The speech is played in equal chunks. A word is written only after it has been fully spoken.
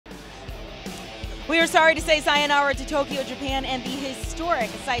We are sorry to say sayonara to Tokyo, Japan, and the historic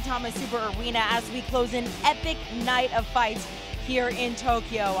Saitama Super Arena as we close an epic night of fights here in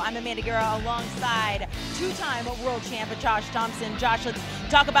Tokyo. I'm Amanda Guerra alongside two-time world champ Josh Thompson. Josh, let's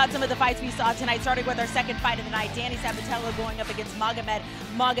talk about some of the fights we saw tonight, starting with our second fight of the night. Danny Sabatello going up against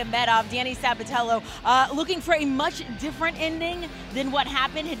Magomedov. Danny Sabatello looking for a much different ending than what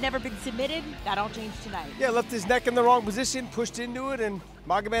happened, had never been submitted. That all changed tonight. Yeah, left his neck in the wrong position, pushed into it, and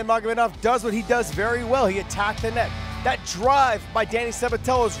Magomedov does what he does very well. He attacked the neck. That drive by Danny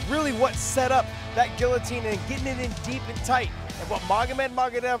Sabatello is really what set up that guillotine and getting it in deep and tight. And what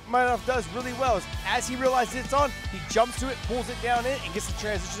Magomedov does really well is, as he realizes it's on, he jumps to it, pulls it down in, and gets the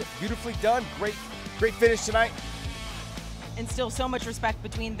transition beautifully done. Great finish tonight. And still so much respect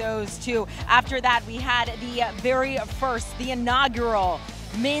between those two. After that, we had the inaugural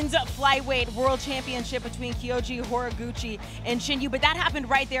men's flyweight world championship between Kyoji Horiguchi and Shinyu. But that happened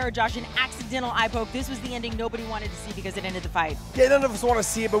right there, Josh, an accidental eye poke. This was the ending nobody wanted to see because it ended the fight. Yeah, none of us want to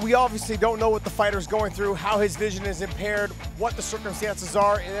see it, but we obviously don't know what the fighter's going through, how his vision is impaired, what the circumstances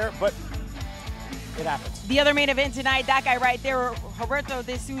are in there, but it happens. The other main event tonight, that guy right there, Roberto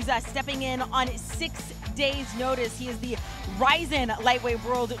de Souza, stepping in on 6 days' notice. He is the Rizin lightweight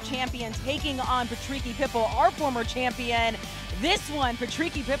world champion, taking on Patricky Pitbull, our former champion. This one,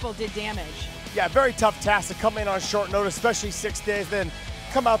 Patricky Pitbull did damage. Yeah, very tough task to come in on short notice, especially 6 days, then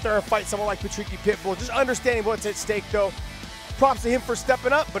come out there and fight someone like Patricky Pitbull. Just understanding what's at stake, though. Props to him for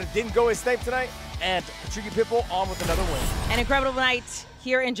stepping up, but it didn't go his name tonight. And Patricky Pitbull on with another win. An incredible night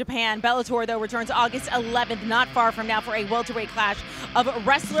here in Japan. Bellator, though, returns August 11th, not far from now, for a welterweight clash of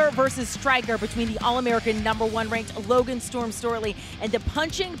wrestler versus striker between the All-American #1 ranked Logan Storm Storley and the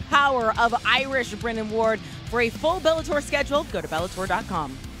punching power of Irish Brennan Ward. For a full Bellator schedule, go to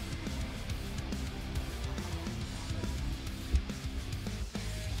Bellator.com.